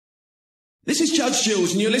This is Judge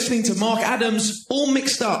Jules, and you're listening to Mark Adams, All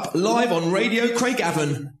Mixed Up, live on Radio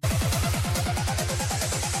Craigavon.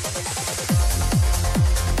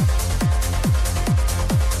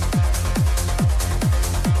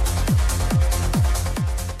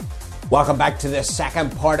 Welcome back to the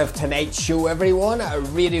second part of tonight's show, everyone.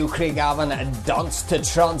 Radio Craigavon and Dance to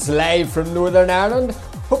Trance live from Northern Ireland.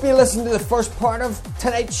 Hope you listened to the first part of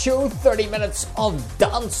tonight's show, 30 minutes of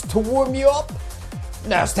dance to warm you up.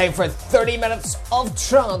 Now it's time for 30 minutes of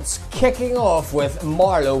trance, kicking off with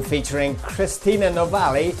Marlowe featuring Christina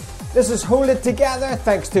Novalli. This is Hold It Together,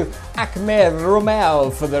 thanks to Ahmed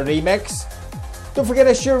Romel for the remix. Don't forget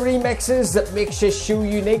to share remixes that makes your show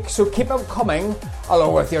unique, so keep them coming,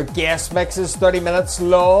 along with your guest mixes, 30 minutes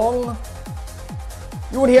long.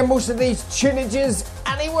 You won't hear most of these tunages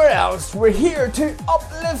anywhere else. We're here to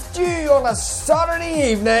uplift you on a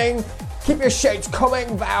Saturday evening. Keep your shouts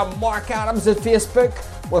coming via Mark Adams at Facebook.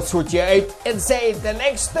 We'll sort you out inside the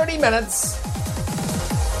next 30 minutes.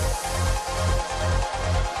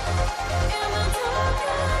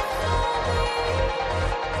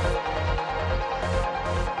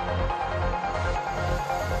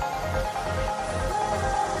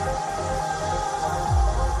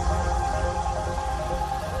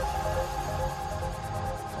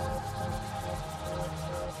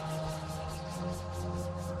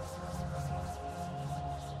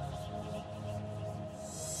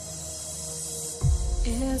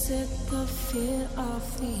 Is it the fear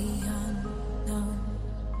of the unknown,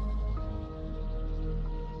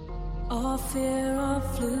 or fear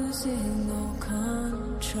of losing all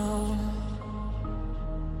control?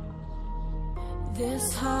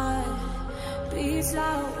 This heart beats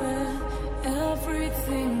out with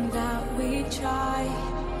everything that we try.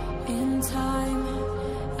 In time,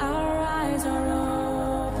 our eyes are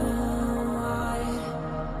open wide.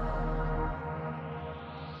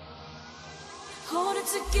 Hold it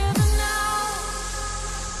together now.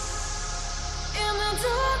 In the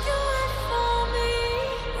dark you wait for me.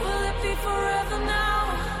 Will it be forever now?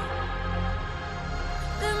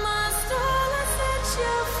 Then my starlight set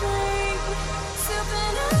you free.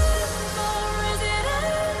 Sipping over, is it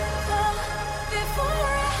over?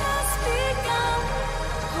 Before it has begun.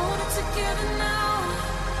 Hold it together now.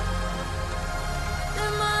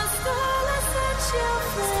 Then my starlight set you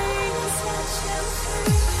free. Set you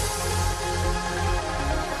free.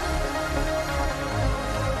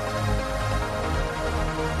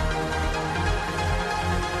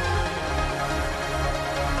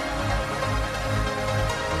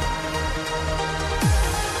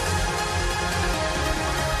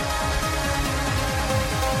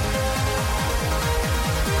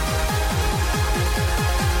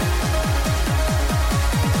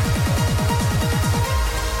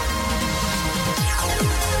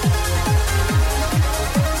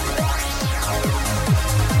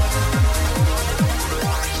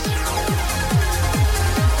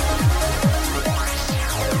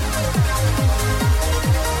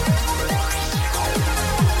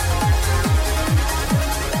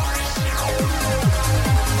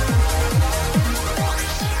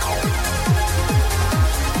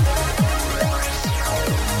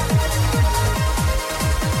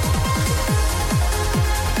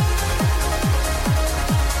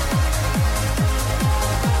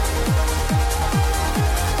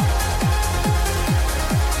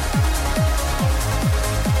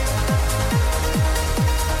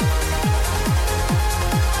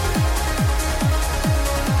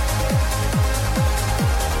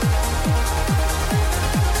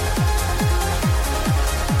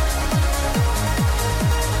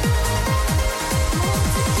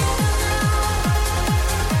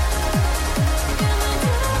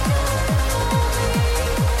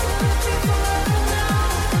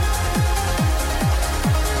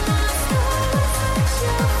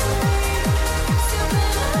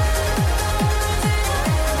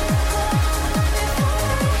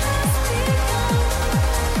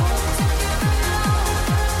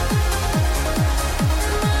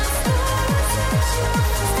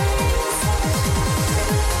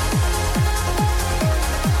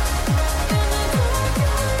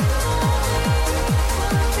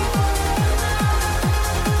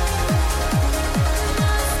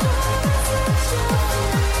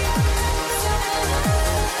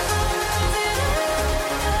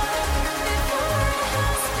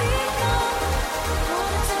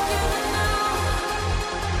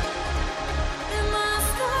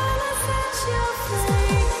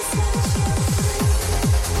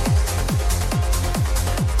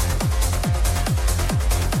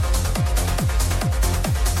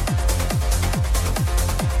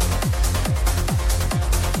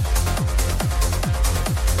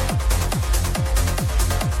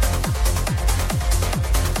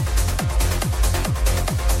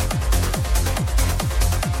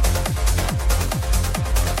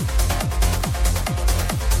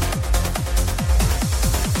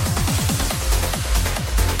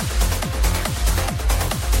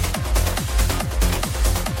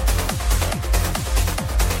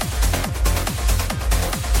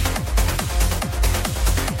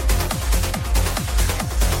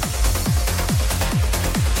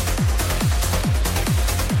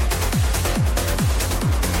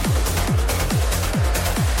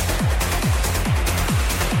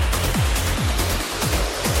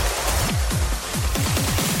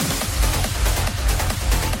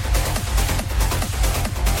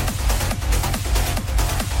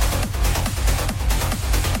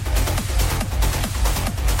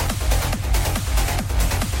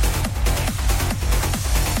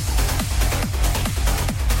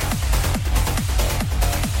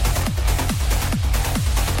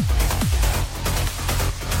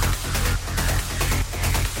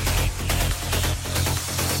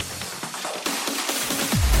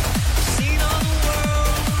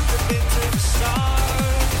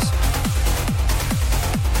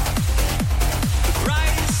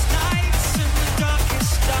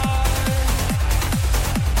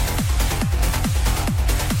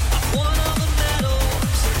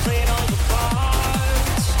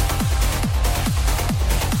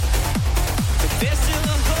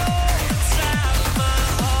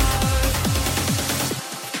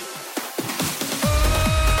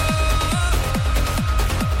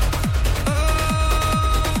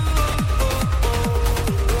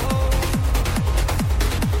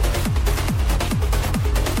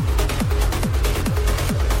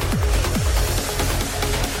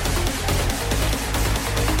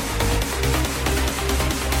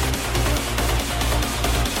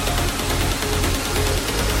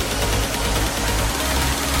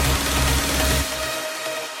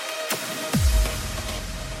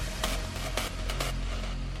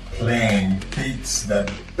 the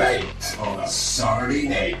bait on a Saturday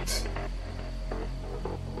night.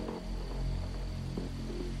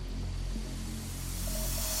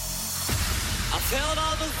 I've held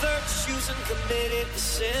all the virtues and committed the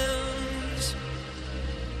sins.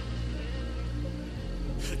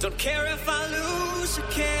 Don't care if I lose or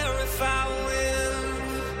care if I win.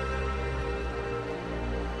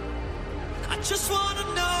 I just wanna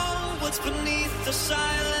know what's beneath the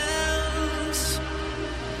silence.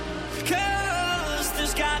 'Cause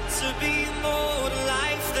there's got to be more to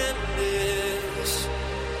life than this.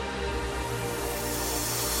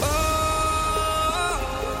 Oh.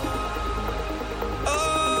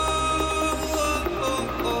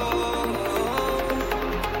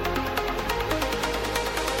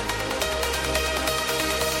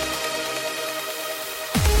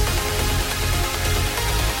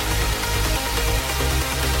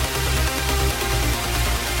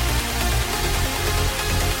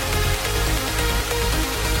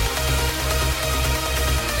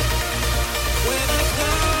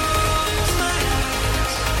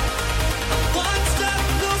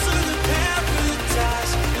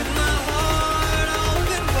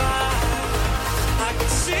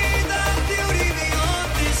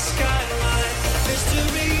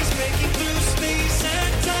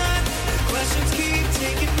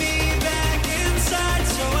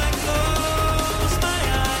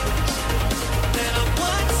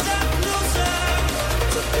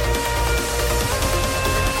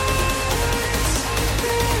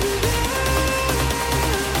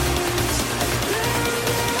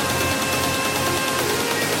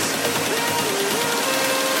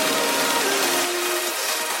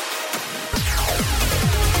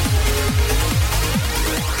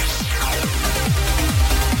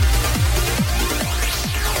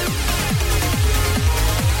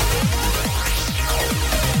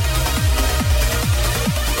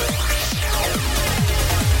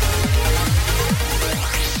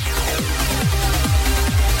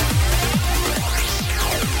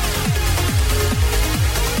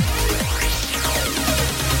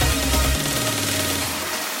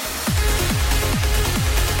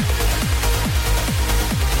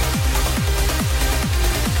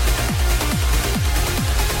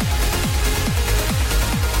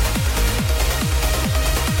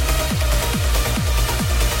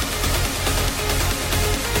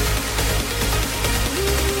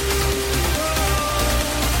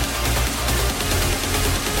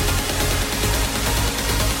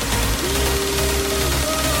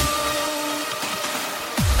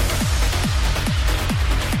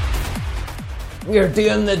 We're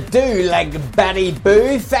doing the do like Betty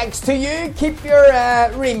Boo. Thanks to you. Keep your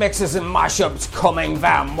remixes and mashups coming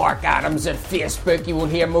via Mark Adams at Facebook. You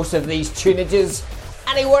won't hear most of these tunages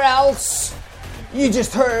anywhere else. You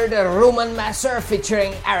just heard Roman Messer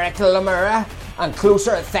featuring Eric Lamura and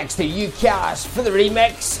Closer. Thanks to you, Cash, for the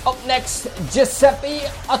remix. Up next, Giuseppe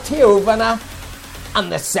Otiovana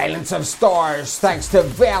and The Silence of Stars. Thanks to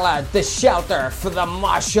Vela The Shelter for the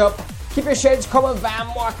mashup. Keep your shades coming via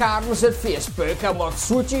Mark Adams at Facebook, and we'll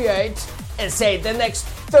switch you out inside the next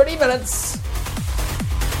 30 minutes.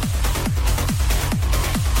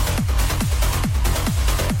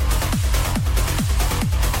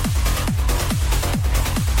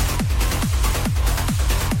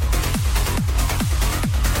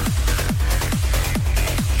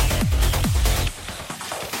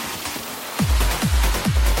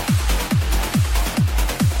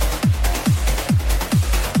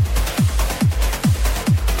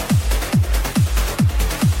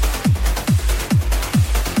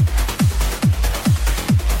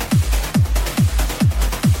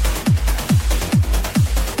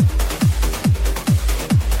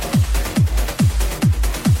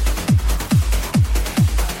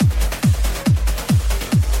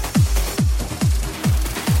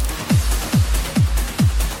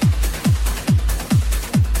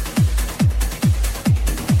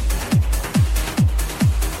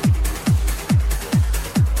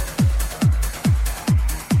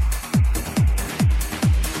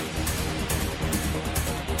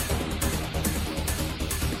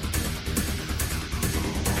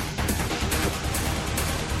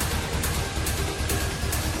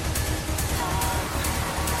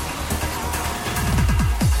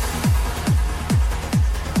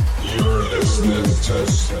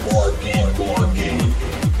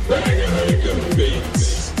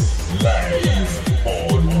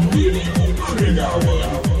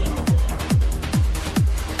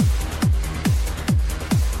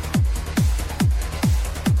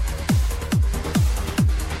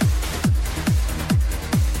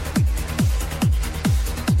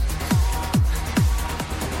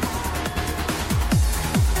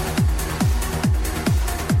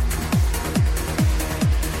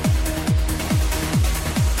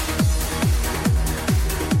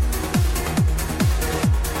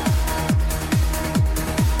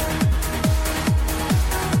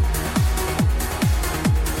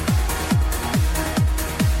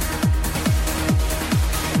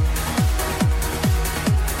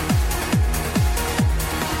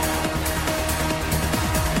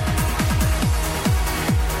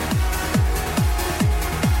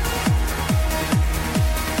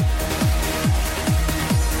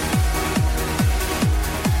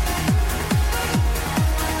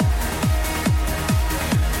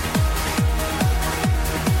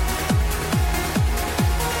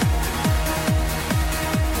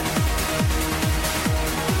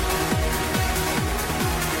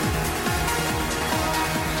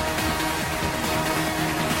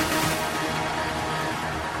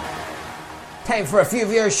 Time for a few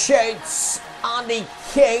of your shouts. Andy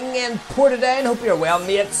King in Portadown. Hope you're well,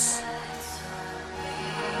 mates.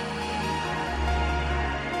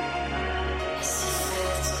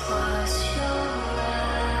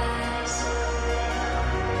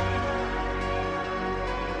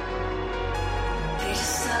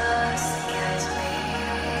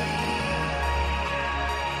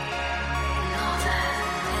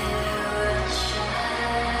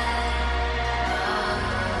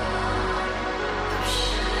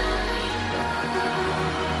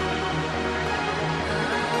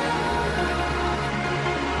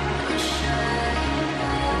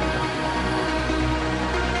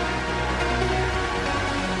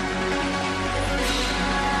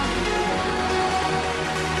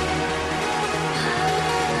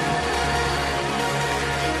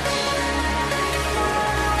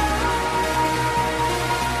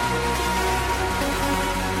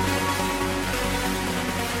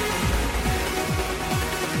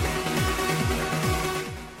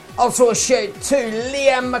 Also a shout to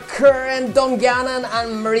Liam McCurr in Dungannon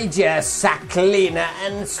and Marija Saklina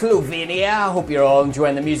in Slovenia. I hope you're all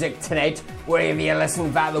enjoying the music tonight. Wherever you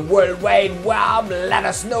listen via the World Wide Web, let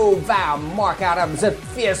us know via Mark Adams at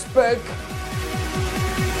Facebook.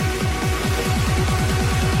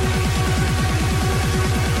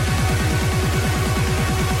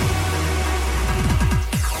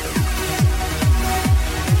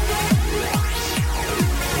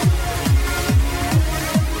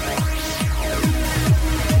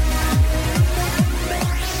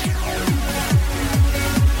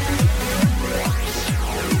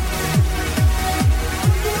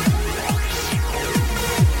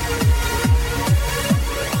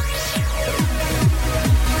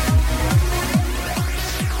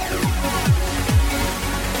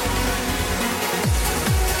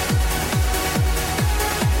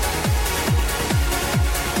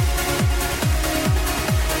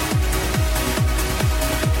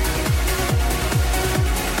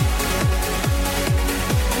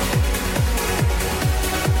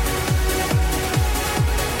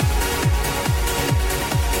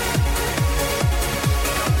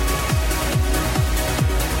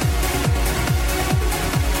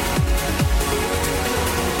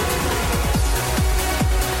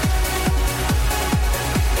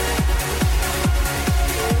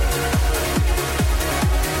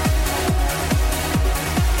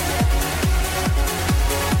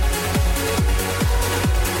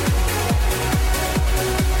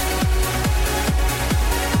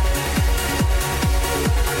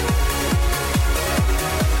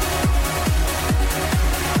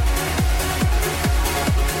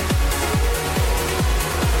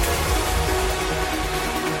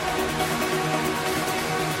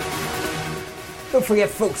 Don't forget,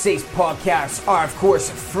 folks, these podcasts are, of course,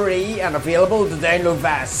 free and available to download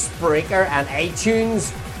via Spreaker and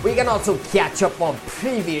iTunes. We can also catch up on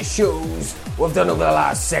previous shows we've done over the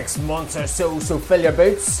last 6 months or so, so fill your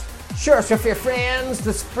boots. Share us with your friends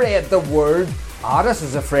to spread the word. Add us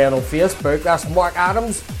as a friend on Facebook, that's Mark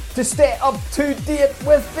Adams, to stay up to date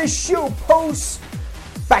with the show posts.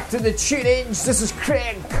 Back to the tunage, this is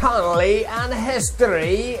Craig Connolly and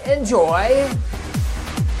History. Enjoy.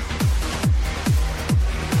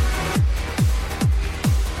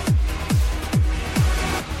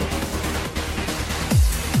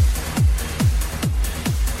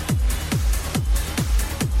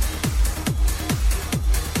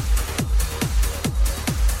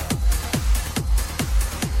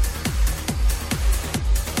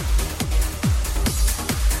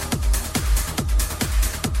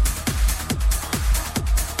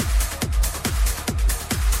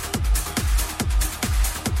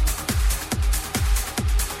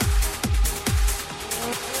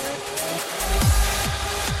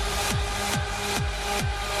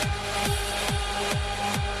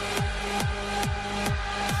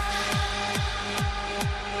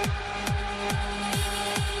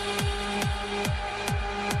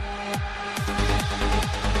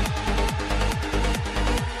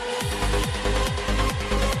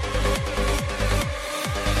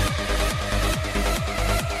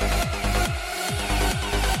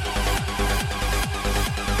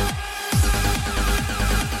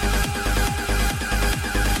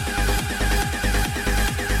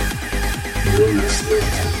 You're listening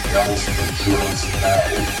to Trance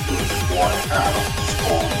Live with Mark Adams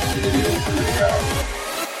on Radio Craig.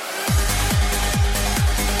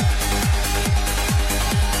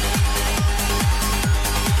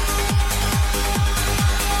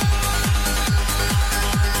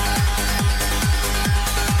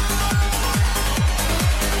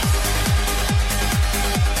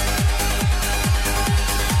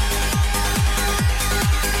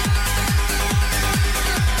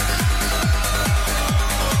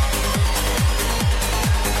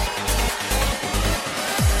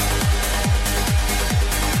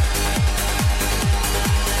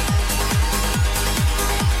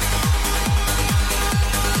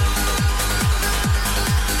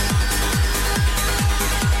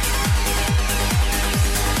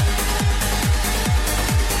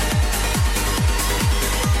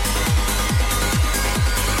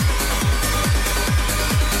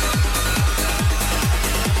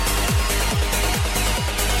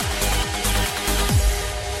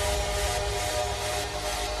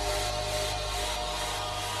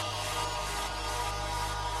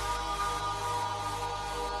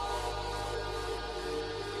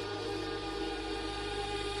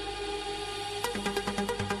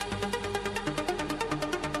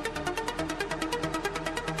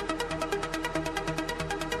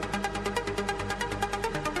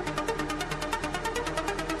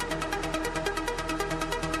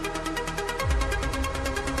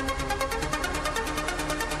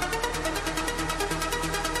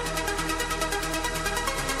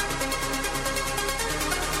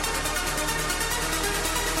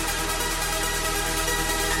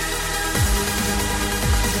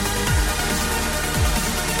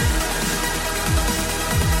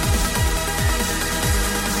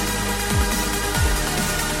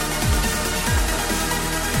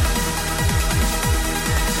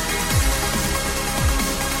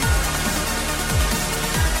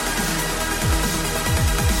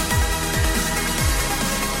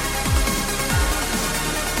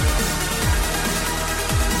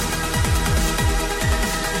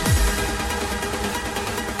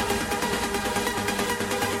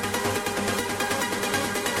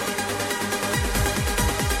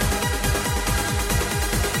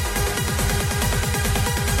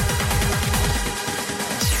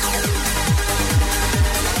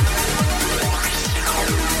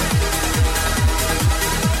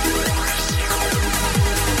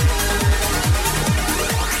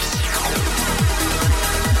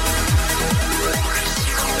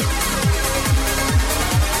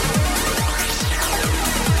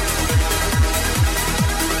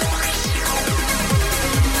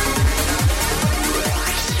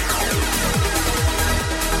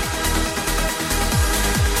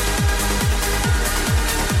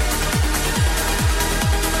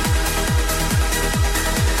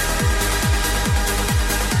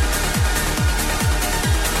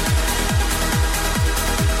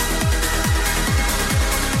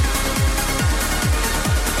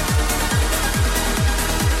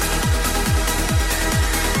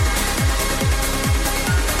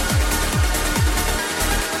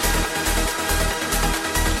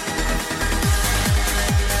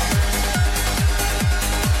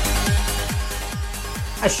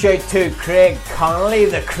 A shout to Craig Connolly,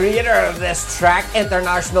 the creator of this track,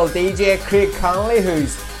 international DJ Craig Connolly,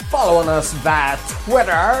 who's following us via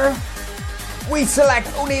Twitter. We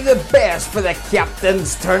select only the best for the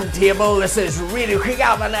captain's turntable. This is Radio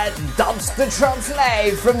Craigavon at Dance to Trance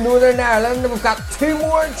live from Northern Ireland. We've got 2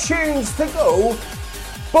 more tunes to go,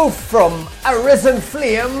 both from Arisen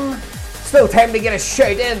Flame. Still time to get a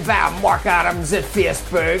shout in via Mark Adams at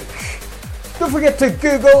Facebook. Don't forget to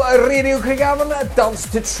Google Radio Craigavon at Dance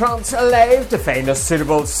to Trance Live to find a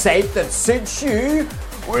suitable site that suits you.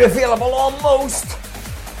 We're available on most.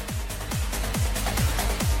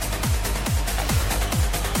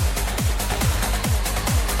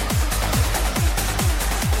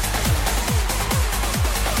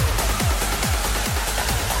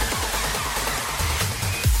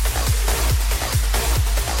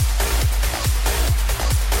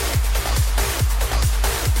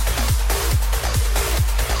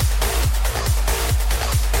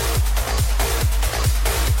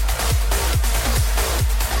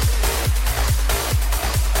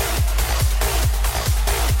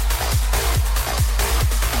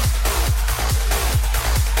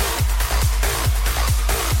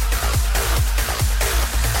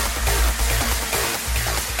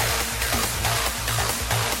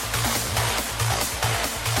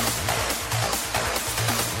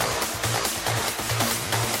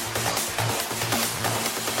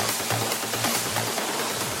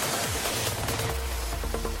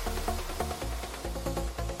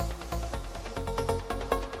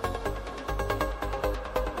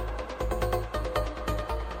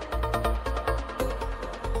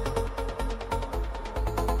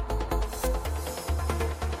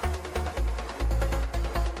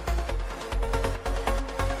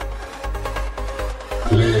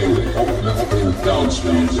 Playing uplifting dance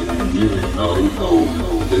music, you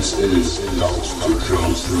know, this is Dance to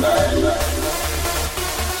Trance Live.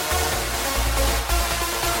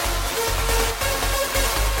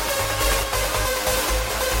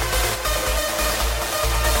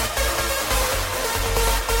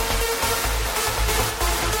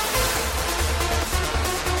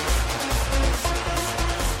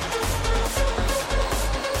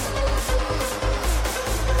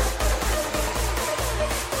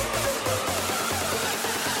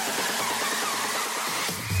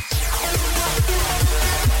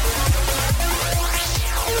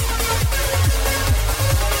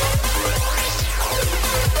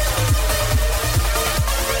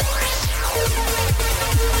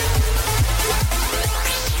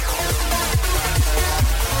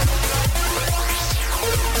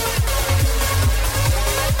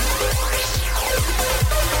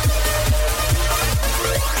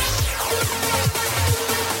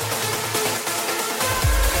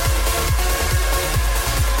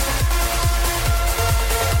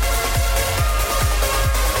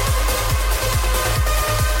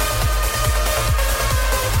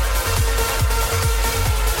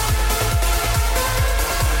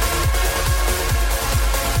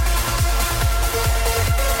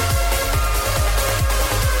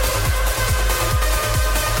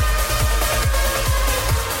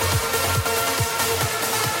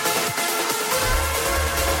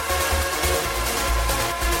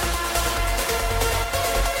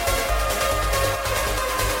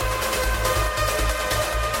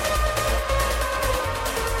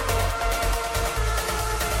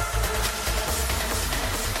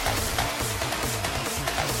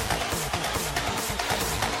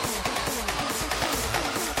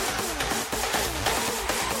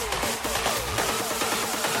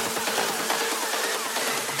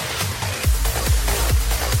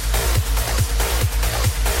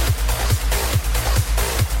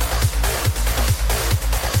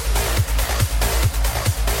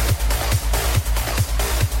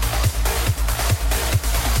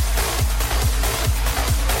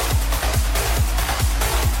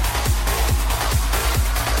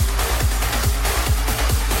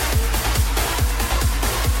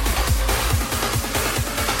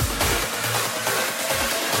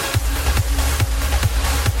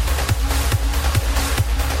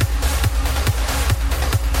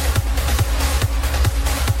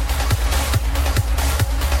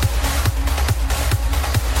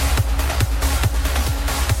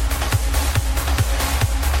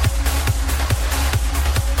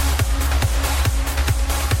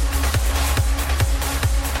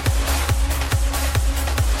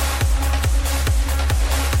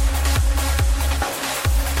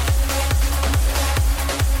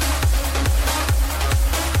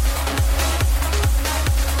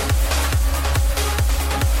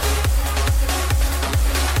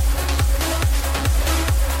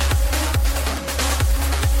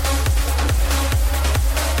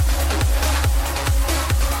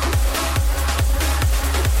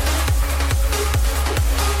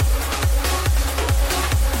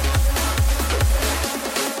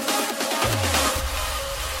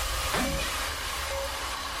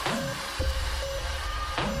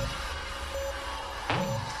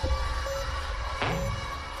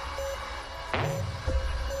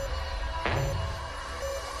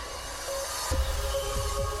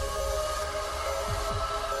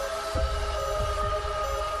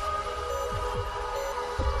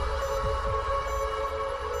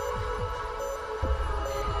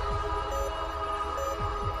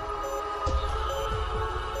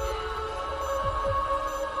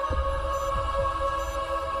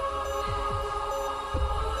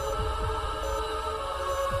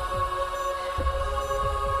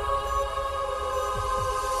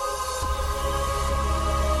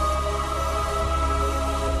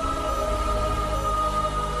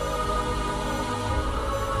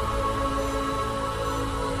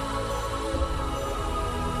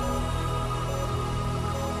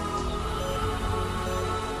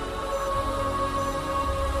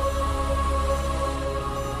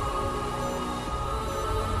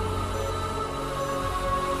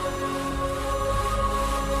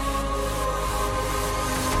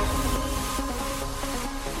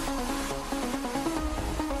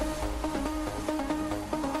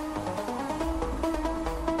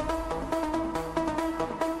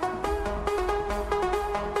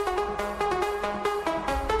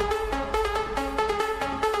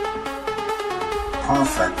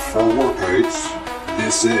 perfect for workouts.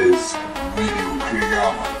 This is Radio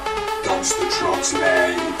Kriegama, Dance to Trance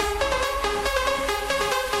Live.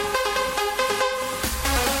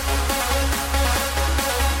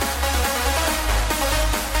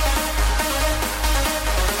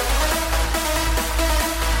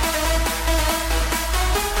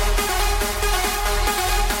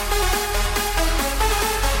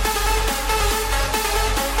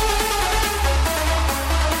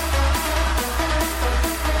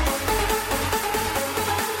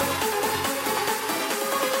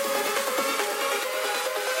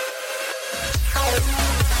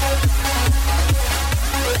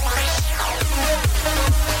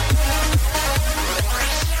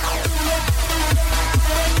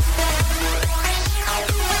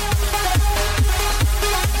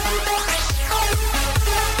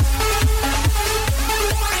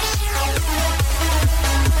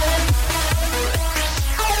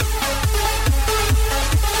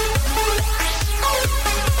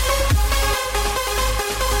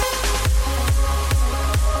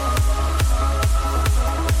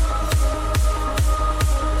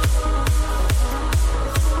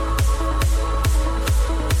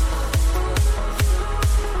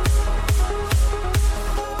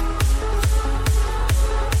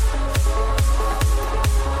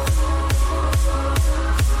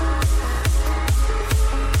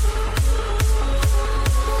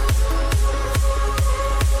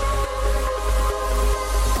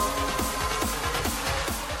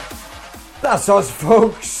 That's us,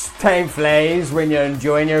 folks. Time flies when you're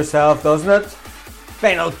enjoying yourself, doesn't it?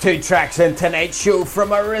 Final 2 tracks in tonight's show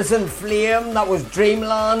from Arisen Flame. That was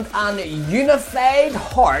Dreamland and Unified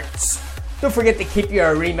Hearts. Don't forget to keep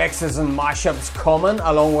your remixes and mashups coming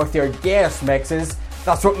along with your guest mixes.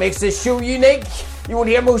 That's what makes this show unique. You won't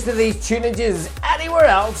hear most of these tunages anywhere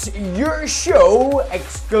else. Your show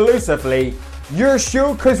exclusively. Your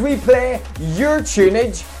show, because we play your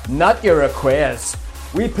tunage, not your request.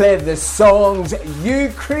 We play the songs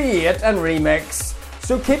you create and remix,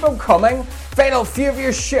 so keep them coming. Final few of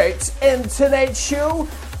your shouts in tonight's show.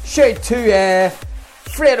 Shout to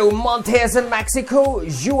Fredo Montes in Mexico,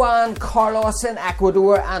 Juan Carlos in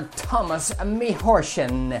Ecuador, and Thomas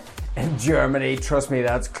Mihorschen in Germany. Trust me,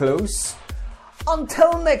 that's close.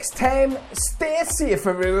 Until next time, stay safe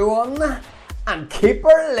everyone, and keep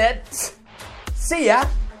her lit. See ya!